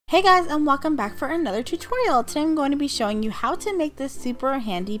Hey guys, and welcome back for another tutorial. Today I'm going to be showing you how to make this super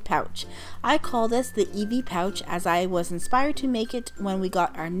handy pouch. I call this the Eevee pouch as I was inspired to make it when we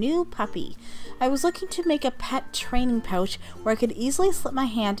got our new puppy. I was looking to make a pet training pouch where I could easily slip my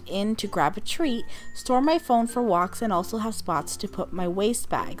hand in to grab a treat, store my phone for walks, and also have spots to put my waste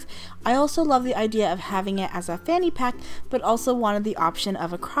bags. I also love the idea of having it as a fanny pack, but also wanted the option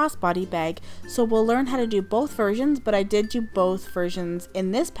of a crossbody bag, so we'll learn how to do both versions, but I did do both versions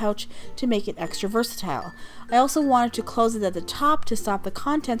in this pouch to make it extra versatile. I also wanted to close it at the top to stop the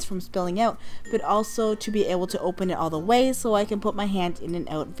contents from spilling out, but also to be able to open it all the way so I can put my hand in and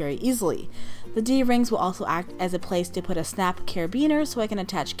out very easily. The D-rings will also act as a place to put a snap carabiner so I can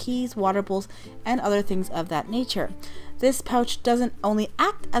attach keys, water bowls, and other things of that nature. This pouch doesn't only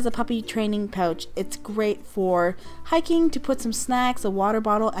act as a puppy training pouch, it's great for hiking, to put some snacks, a water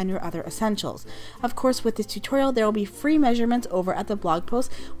bottle, and your other essentials. Of course, with this tutorial there will be free measurements over at the blog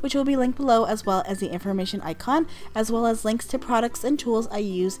post, which will be linked below, as well as the information icon, as well as links to products and tools I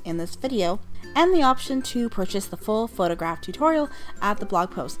use in this video, and the option to purchase the full photograph tutorial at the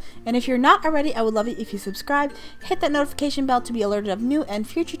blog post. And if you're not already, I would love it if you subscribe, hit that notification bell to be alerted of new and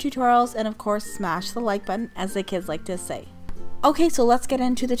future tutorials, and of course smash the like button, as the kids like to say. Okay, so let's get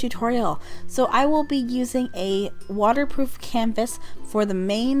into the tutorial. So I will be using a waterproof canvas for the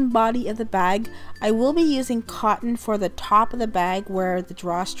main body of the bag. I will be using cotton for the top of the bag where the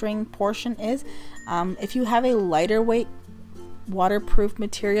drawstring portion is. If you have a lighter weight waterproof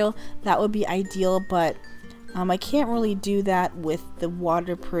material, that would be ideal, but I can't really do that with the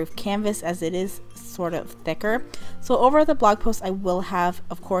waterproof canvas as it is sort of thicker. So over at the blog post I will have,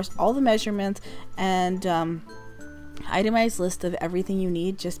 of course, all the measurements and itemized list of everything you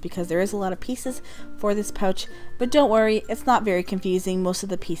need, just because there is a lot of pieces for this pouch, but don't worry, it's not very confusing. Most of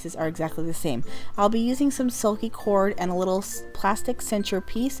the pieces are exactly the same. I'll be using some silky cord and a little plastic cincher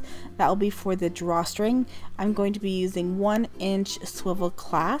piece that will be for the drawstring. I'm going to be using 1-inch swivel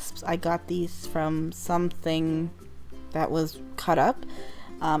clasps. I got these from something that was cut up,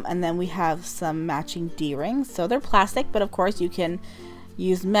 and then we have some matching D-rings. So they're plastic, but of course you can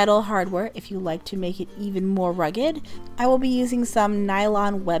use metal hardware if you like to make it even more rugged. I will be using some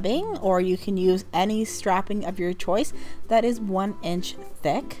nylon webbing, or you can use any strapping of your choice that is 1 inch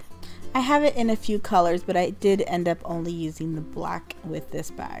thick. I have it in a few colors, but I did end up only using the black with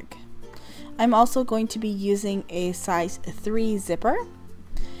this bag. I'm also going to be using a size 3 zipper,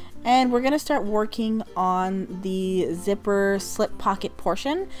 and we're going to start working on the zipper slip pocket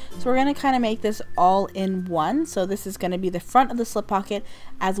portion. So we're going to kind of make this all in one. So this is going to be the front of the slip pocket,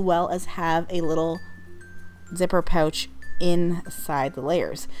 as well as have a little zipper pouch inside the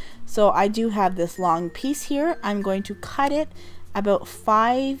layers. So I do have this long piece here. I'm going to cut it about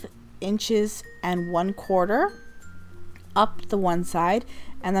 5 inches and 1/4 up the one side,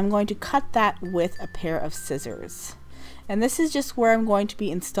 and I'm going to cut that with a pair of scissors. And this is just where I'm going to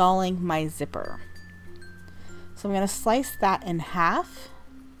be installing my zipper. So I'm going to slice that in half,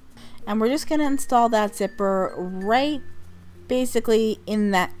 and we're just going to install that zipper right basically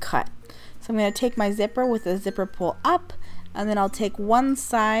in that cut. So I'm going to take my zipper with the zipper pull up, and then I'll take one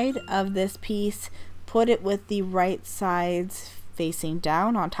side of this piece, put it with the right sides facing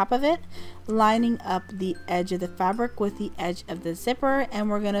down on top of it, lining up the edge of the fabric with the edge of the zipper, and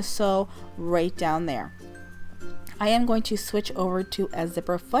we're going to sew right down there. I am going to switch over to a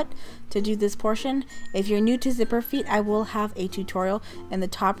zipper foot to do this portion. If you're new to zipper feet, I will have a tutorial in the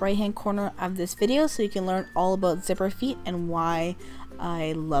top right hand corner of this video, so you can learn all about zipper feet and why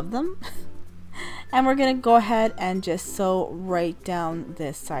I love them. And we're going to go ahead and just sew right down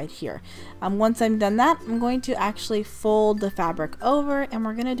this side here. Once I'm done that, I'm going to actually fold the fabric over, and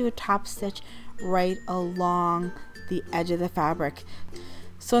we're going to do a top stitch right along the edge of the fabric.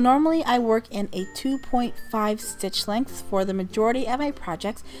 So normally I work in a 2.5 stitch lengths for the majority of my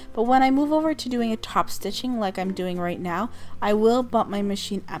projects, but when I move over to doing a top stitching like I'm doing right now, I will bump my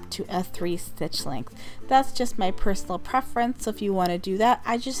machine up to a 3 stitch length. That's just my personal preference, so if you want to do that,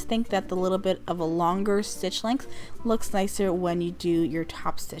 I just think that the little bit of a longer stitch length looks nicer when you do your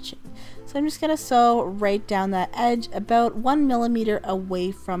top stitching. So I'm just going to sew right down that edge about 1 millimeter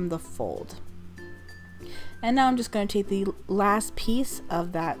away from the fold. And now I'm just going to take the last piece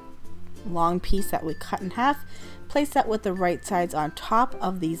of that long piece that we cut in half, place that with the right sides on top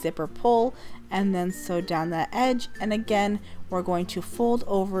of the zipper pull, and then sew down that edge. And again, we're going to fold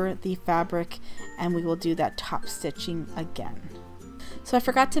over the fabric, and we will do that top stitching again. So I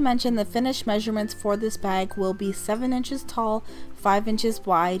forgot to mention the finished measurements for this bag will be 7 inches tall, 5 inches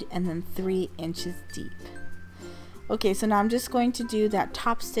wide, and then 3 inches deep. Okay, so now I'm just going to do that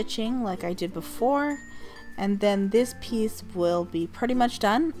top stitching like I did before. and then this piece will be pretty much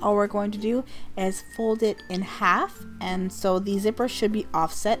done. All we're going to do is fold it in half, and so the zipper should be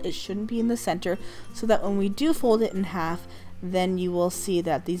offset. It shouldn't be in the center, so that when we do fold it in half, then you will see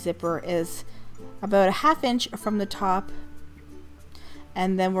that the zipper is about a 1/2 inch from the top.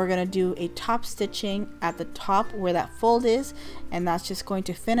 And then we're going to do a top stitching at the top where that fold is, and that's just going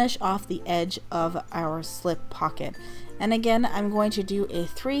to finish off the edge of our slip pocket. And again, I'm going to do a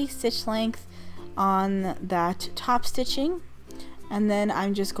 3 stitch length on that top stitching, and then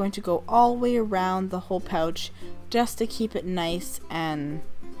I'm just going to go all the way around the whole pouch just to keep it nice and,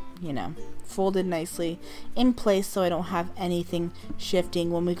 you know, folded nicely in place so I don't have anything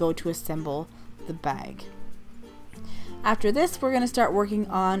shifting when we go to assemble the bag. After this, we're going to start working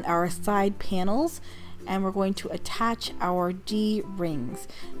on our side panels, and we're going to attach our D-rings.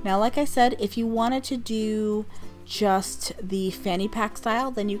 Now, like I said, if you wanted to do just the fanny pack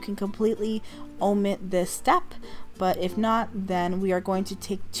style, then you can completely omit this step. But if not, then we are going to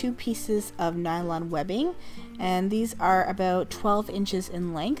take 2 pieces of nylon webbing, and these are about 12 inches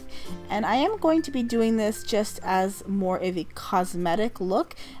in length. And I am going to be doing this just as more of a cosmetic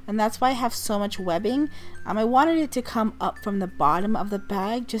look, and that's why I have so much webbing. I wanted it to come up from the bottom of the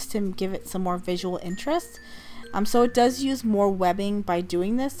bag just to give it some more visual interest. So it does use more webbing by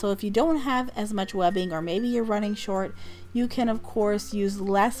doing this. So if you don't have as much webbing, or maybe you're running short, you can of course use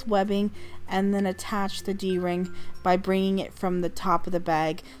less webbing and then attach the D-ring by bringing it from the top of the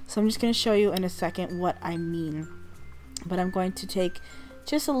bag. So I'm just going to show you in a second what I mean. But I'm going to take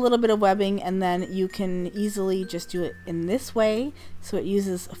just a little bit of webbing, and then you can easily just do it in this way, so it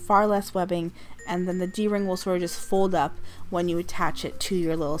uses far less webbing, and then the D-ring will sort of just fold up when you attach it to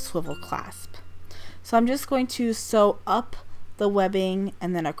your little swivel clasp. So I'm just going to sew up the webbing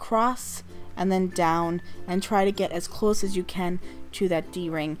and then across and then down, and try to get as close as you can to that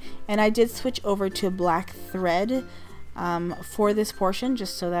D-ring. And I did switch over to black thread for this portion,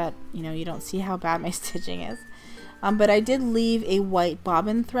 just so that you don't see how bad my stitching is. But I did leave a white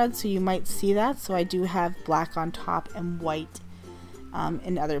bobbin thread, so you might see that. So I do have black on top and white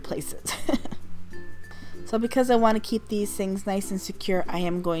in other places. So because I want to keep these things nice and secure, I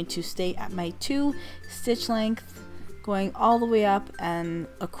am going to stay at my 2 stitch length, going all the way up and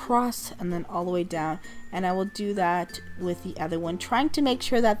across and then all the way down. And I will do that with the other one, trying to make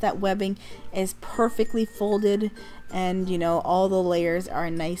sure that that webbing is perfectly folded and all the layers are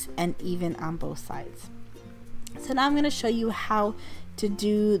nice and even on both sides. So now I'm going to show you how to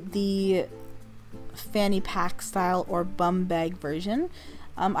do the fanny pack style or bum bag version.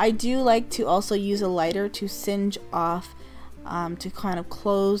 I do like to also use a lighter to singe off to kind of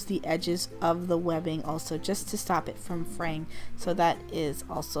close the edges of the webbing also, just to stop it from fraying. So that is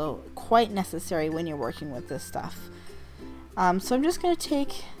also quite necessary when you're working with this stuff. So I'm just going to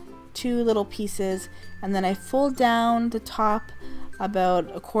take 2 little pieces, and then I fold down the top about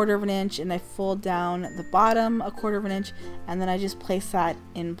 1/4 of an inch, and I fold down the bottom 1/4 of an inch, and then I just place that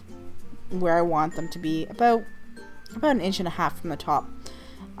in where I want them to be, about 1.5 inches from the top.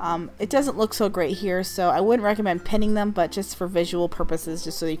 It doesn't look so great here, so I wouldn't recommend pinning them, but just for visual purposes,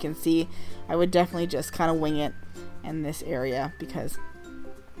 just so you can see, I would definitely just kind of wing it in this area, because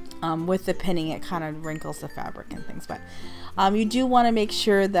with the pinning it kind of wrinkles the fabric and things. But you do want to make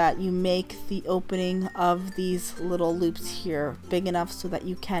sure that you make the opening of these little loops here big enough so that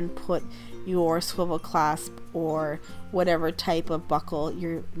you can put your swivel clasp or whatever type of buckle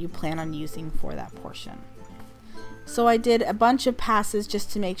you plan on using for that portion. So I did a bunch of passes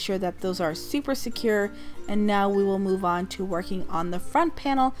just to make sure that those are super secure, and now we will move on to working on the front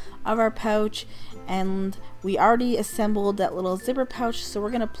panel of our pouch. And we already assembled that little zipper pouch, so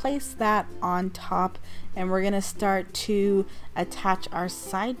we're going to place that on top, and we're going to start to attach our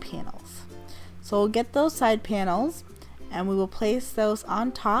side panels. So we'll get those side panels and we will place those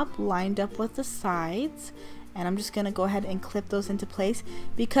on top, lined up with the sides. And I'm just going to go ahead and clip those into place.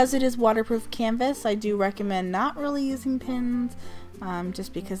 Because it is waterproof canvas, I do recommend not really using pins,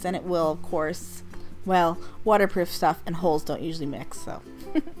 just because then it will, of course, well, waterproof stuff and holes don't usually mix. So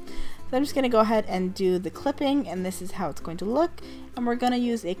I'm just going to go ahead and do the clipping, and this is how it's going to look. And we're going to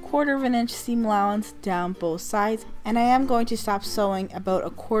use a 1/4 of an inch seam allowance down both sides, and I am going to stop sewing about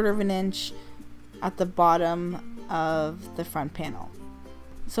 1/4 of an inch at the bottom of the front panel.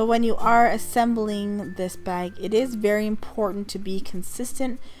 So when you are assembling this bag, it is very important to be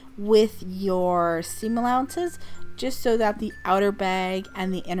consistent with your seam allowances, just so that the outer bag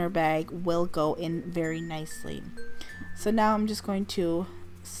and the inner bag will go in very nicely. So now I'm just going to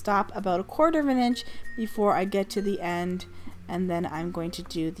stop about 1/4 of an inch before I get to the end, and then I'm going to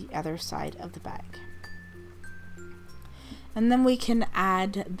do the other side of the bag. And then we can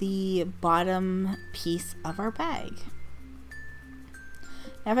add the bottom piece of our bag.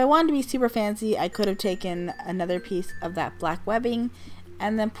 Now if I wanted to be super fancy, I could have taken another piece of that black webbing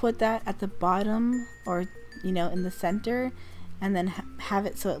and then put that at the bottom, or you know, in the center, and then have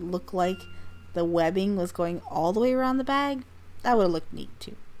it so it looked like the webbing was going all the way around the bag. That would have looked neat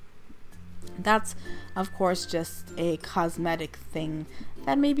too. That's of course just a cosmetic thing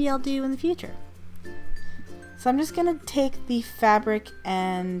that maybe I'll do in the future. So I'm just gonna take the fabric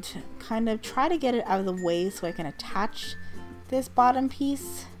and kind of try to get it out of the way so I can attach this bottom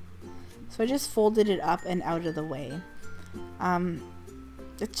piece. So I just folded it up and out of the way.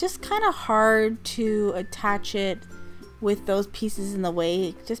 It's just kind of hard to attach it with those pieces in the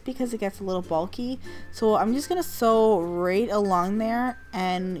way just because it gets a little bulky. So I'm just gonna sew right along there,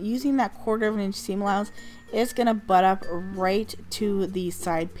 and using that 1/4 inch seam allowance, it's gonna butt up right to the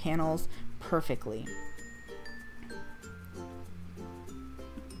side panels perfectly.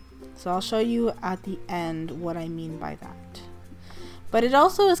 So I'll show you at the end what I mean by that. But it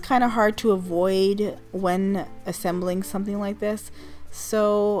also is kind of hard to avoid when assembling something like this.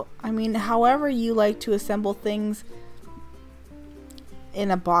 So, I mean, however you like to assemble things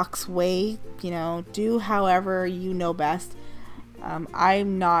in a box way, you know, do however you know best.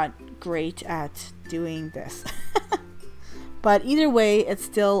 I'm not great at doing this. But either way, it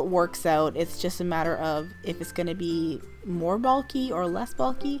still works out. It's just a matter of if it's going to be more bulky or less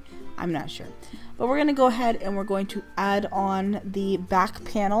bulky. I'm not sure. But we're going to go ahead and we're going to add on the back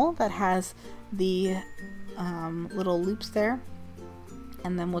panel that has the little loops there.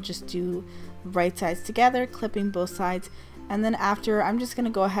 And then we'll just do right sides together, clipping both sides. And then after, I'm just going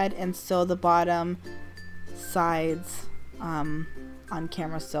to go ahead and sew the bottom sides on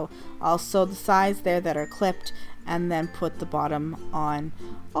camera. So I'll sew the sides there that are clipped and then put the bottom on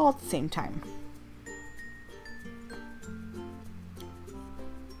all at the same time.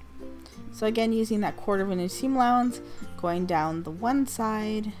 So again, using that 1/4 inch seam allowance, going down the one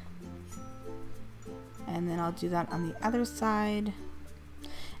side, and then I'll do that on the other side.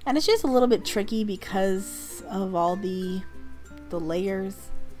 And it's just a little bit tricky because of all the layers,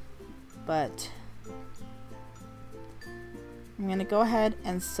 but I'm gonna go ahead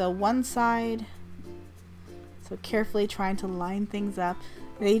and sew one side. So carefully trying to line things up.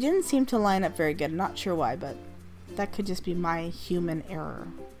 They didn't seem to line up very good. I'm not sure why, but that could just be my human error.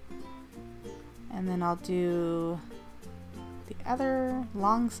 And then I'll do the other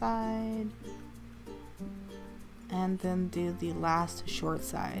long side, and then do the last short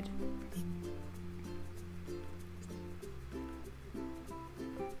side.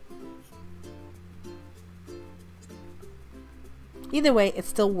 Either way, it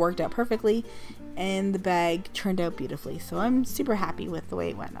still worked out perfectly and the bag turned out beautifully. So I'm super happy with the way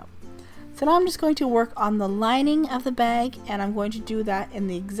it went up. So now I'm just going to work on the lining of the bag, and I'm going to do that in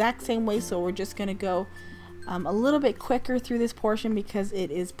the exact same way. So we're just going to go a little bit quicker through this portion because it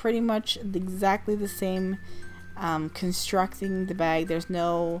is pretty much exactly the same constructing the bag. There's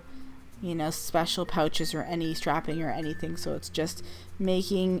no, you know, special pouches or any strapping or anything. So it's just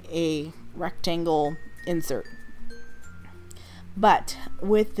making a rectangle insert. But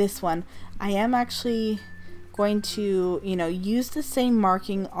with this one, I am actually going to, you know, use the same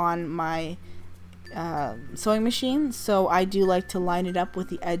marking on my sewing machine. So I do like to line it up with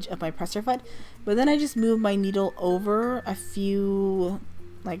the edge of my presser foot, but then I just move my needle over a few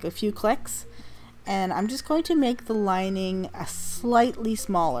clicks, and I'm just going to make the lining a slightly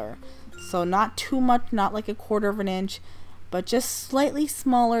smaller. So not too much, not like a 1/4 inch, but just slightly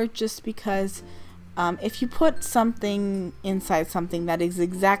smaller, just because if you put something inside something that is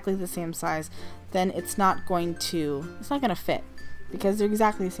exactly the same size, then it's not going to fit because they're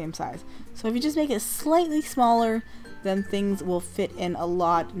exactly the same size. So if you just make it slightly smaller, then things will fit in a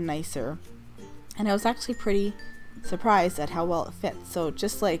lot nicer. And I was actually pretty surprised at how well it fits. So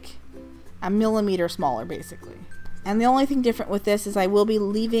just like a millimeter smaller basically. And the only thing different with this is I will be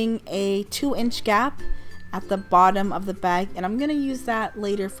leaving a 2-inch gap at the bottom of the bag, and I'm going to use that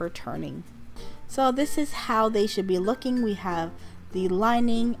later for turning. So this is how they should be looking. We have the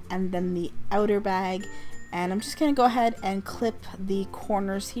lining and then the outer bag, and I'm just going to go ahead and clip the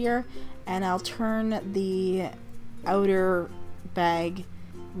corners here, and I'll turn the outer bag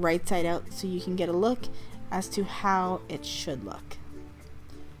right side out so you can get a look as to how it should look.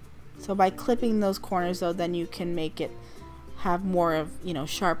 So by clipping those corners though, then you can make it have more of, you know,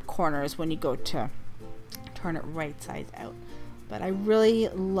 sharp corners when you go to turn it right side out. But I really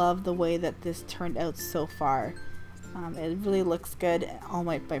love the way that this turned out so far. It really looks good. All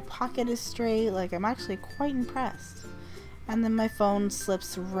my pocket is straight. Like, I'm actually quite impressed. And then my phone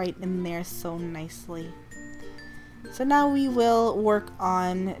slips right in there so nicely. So now we will work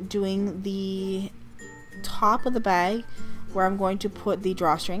on doing the top of the bag where I'm going to put the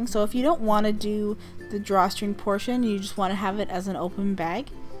drawstring. So if you don't want to do the drawstring portion, you just want to have it as an open bag,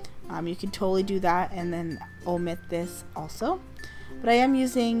 you can totally do that and then omit this also. But I am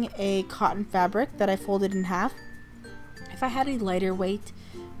using a cotton fabric that I folded in half. If I had a lighter weight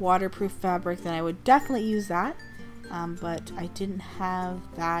waterproof fabric, then I would definitely use that. But I didn't have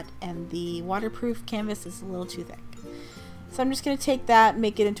that, and the waterproof canvas is a little too thick. So I'm just going to take that,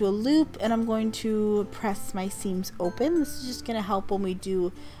 make it into a loop, and I'm going to press my seams open. This is just going to help when we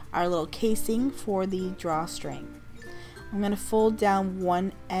do our little casing for the drawstring. I'm going to fold down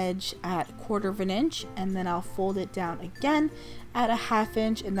one edge at 1/4 of an inch, and then I'll fold it down again at a 1/2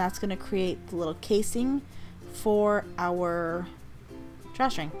 inch, and that's going to create the little casing for our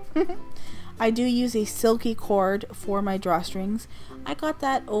drawstring. I do use a silky cord for my drawstrings. I got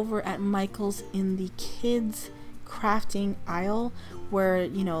that over at Michael's in the kids crafting aisle where,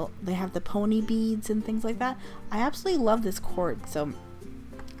 you know, they have the pony beads and things like that. I absolutely love this cord, so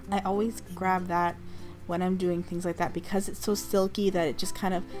I always grab that when I'm doing things like that because it's so silky that it just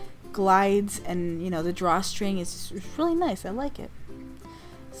kind of glides, and you know, the drawstring is really nice. I like it.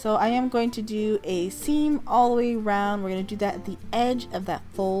 So I am going to do a seam all the way around. We're going to do that at the edge of that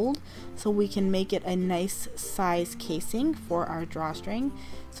fold so we can make it a nice size casing for our drawstring,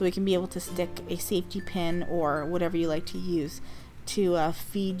 so we can be able to stick a safety pin or whatever you like to use to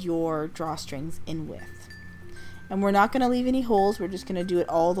feed your drawstrings in with. And we're not going to leave any holes, we're just going to do it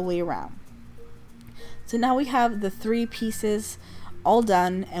all the way around. So now we have the 3 pieces all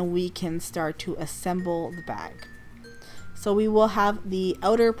done, and we can start to assemble the bag. So we will have the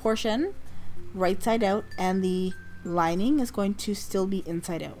outer portion right side out, and the lining is going to still be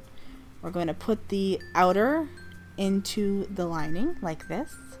inside out. We're going to put the outer into the lining like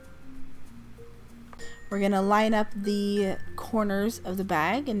this. We're going to line up the corners of the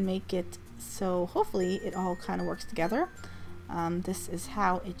bag and make it so hopefully it all kind of works together. This is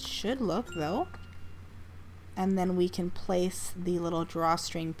how it should look though. And then we can place the little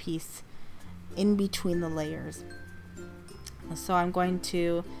drawstring piece in between the layers. So I'm going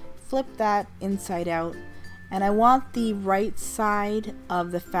to flip that inside out, and I want the right side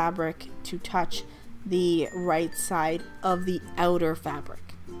of the fabric to touch the right side of the outer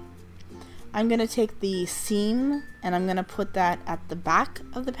fabric. I'm going to take the seam and I'm going to put that at the back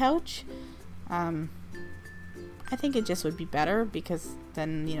of the pouch. I think it just would be better because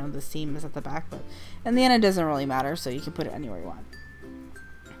then, you know, the seam is at the back, but in the end it doesn't really matter, so you can put it anywhere you want.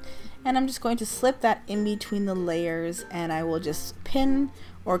 And I'm just going to slip that in between the layers, and I will just pin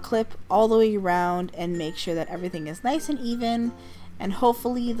or clip all the way around and make sure that everything is nice and even, and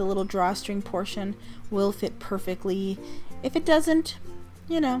hopefully the little drawstring portion will fit perfectly. If it doesn't,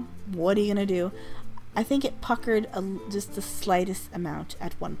 you know, what are you gonna do? I think it puckered just the slightest amount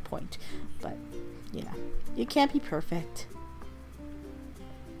at one point, but you know, you can't be perfect.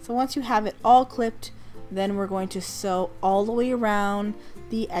 So once you have it all clipped, then we're going to sew all the way around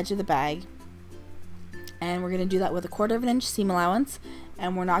the edge of the bag, and we're going to do that with a 1/4 of an inch seam allowance,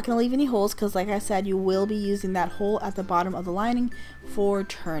 and we're not going to leave any holes because, like I said, you will be using that hole at the bottom of the lining for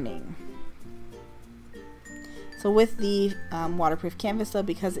turning. So with the waterproof canvas though,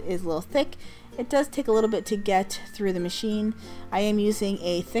 because it is a little thick, it does take a little bit to get through the machine. I am using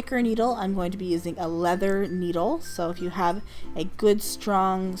a thicker needle. I'm going to be using a leather needle, so if you have a good,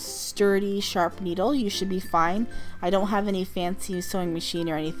 strong, sturdy, sharp needle, you should be fine. I don't have any fancy sewing machine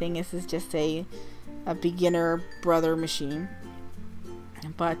or anything. This is just a beginner brother machine.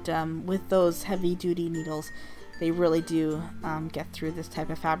 But with those heavy-duty needles, they really do get through this type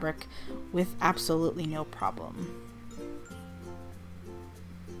of fabric with absolutely no problem.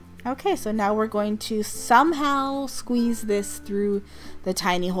 Okay, so now we're going to somehow squeeze this through the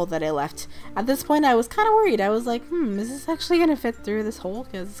tiny hole that I left. At this point I was kind of worried. I was like, is this actually going to fit through this hole?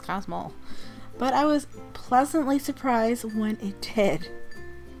 Because it's kind of small. But I was pleasantly surprised when it did.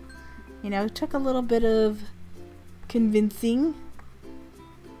 You know, it took a little bit of convincing,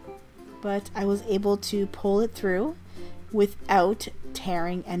 but I was able to pull it through without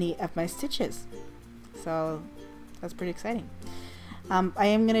tearing any of my stitches. So that's pretty exciting. I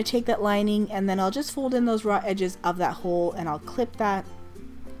am going to take that lining, and then I'll just fold in those raw edges of that hole, and I'll clip that,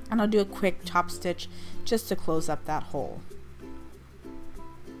 and I'll do a quick top stitch just to close up that hole.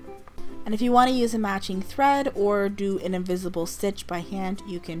 And if you want to use a matching thread or do an invisible stitch by hand,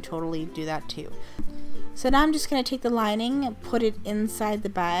 you can totally do that too. So now I'm just going to take the lining, put it inside the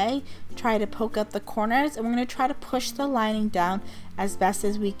bag, try to poke out the corners, and we're going to try to push the lining down as best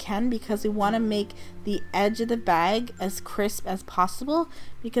as we can because we want to make the edge of the bag as crisp as possible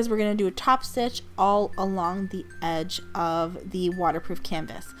because we're going to do a top stitch all along the edge of the waterproof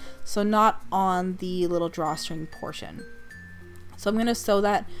canvas. So not on the little drawstring portion. So I'm going to sew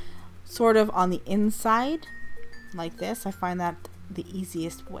that sort of on the inside like this. I find that the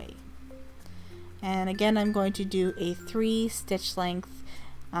easiest way. And again, I'm going to do a 3 stitch length.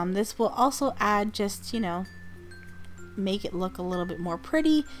 This will also add just, you know, make it look a little bit more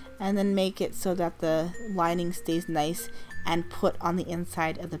pretty, and then make it so that the lining stays nice and put on the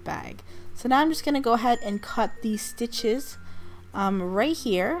inside of the bag. So now I'm just going to go ahead and cut these stitches right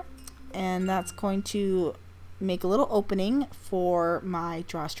here, and that's going to make a little opening for my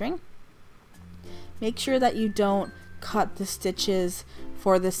drawstring. Make sure that you don't cut the stitches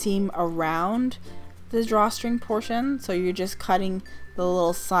for the seam around the drawstring portion, so you're just cutting the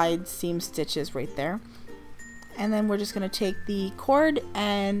little side seam stitches right there. And then we're just going to take the cord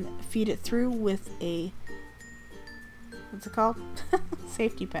and feed it through with a, what's it called?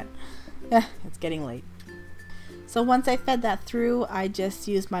 Safety pin. It's getting late. So once I fed that through, I just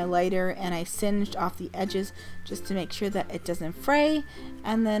used my lighter and I singed off the edges just to make sure that it doesn't fray,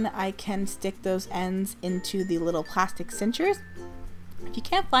 and then I can stick those ends into the little plastic cinchers. If you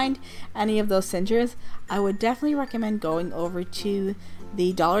can't find any of those cinchers, I would definitely recommend going over to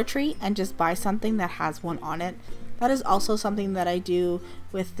the Dollar Tree and just buy something that has one on it. That is also something that I do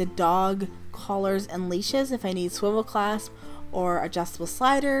with the dog collars and leashes. If I need swivel clasp or adjustable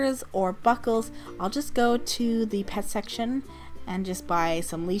sliders or buckles, I'll just go to the pet section and just buy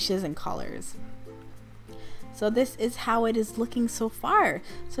some leashes and collars. So this is how it is looking so far.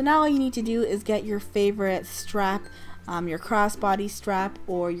 So now all you need to do is get your favorite strap, your crossbody strap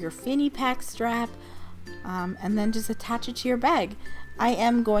or your fanny pack strap, and then just attach it to your bag. I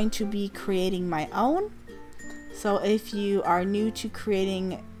am going to be creating my own. So if you are new to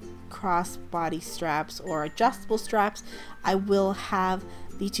creating crossbody straps or adjustable straps, I will have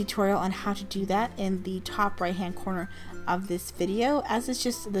the tutorial on how to do that in the top right hand corner of this video, as it's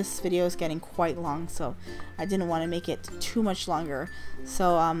just, this video is getting quite long, so I didn't want to make it too much longer.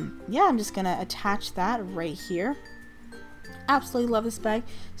 So yeah, I'm just gonna attach that right here. Absolutely love this bag,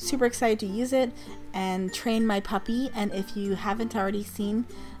 super excited to use it and train my puppy. And if you haven't already seen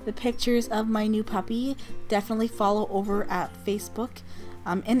the pictures of my new puppy, definitely follow over at Facebook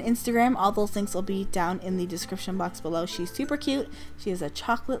and Instagram. All those links will be down in the description box below. She's super cute. She is a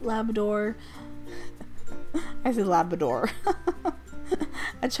chocolate Labrador. I said Labrador.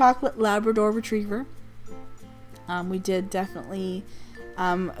 A chocolate Labrador retriever. We did definitely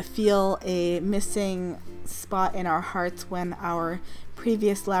feel a missing spot in our hearts when our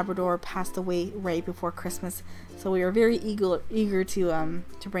previous Labrador passed away right before Christmas, so we were very eager to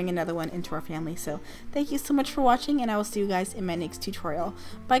bring another one into our family. So thank you so much for watching, and I will see you guys in my next tutorial.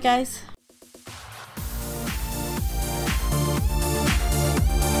 Bye guys.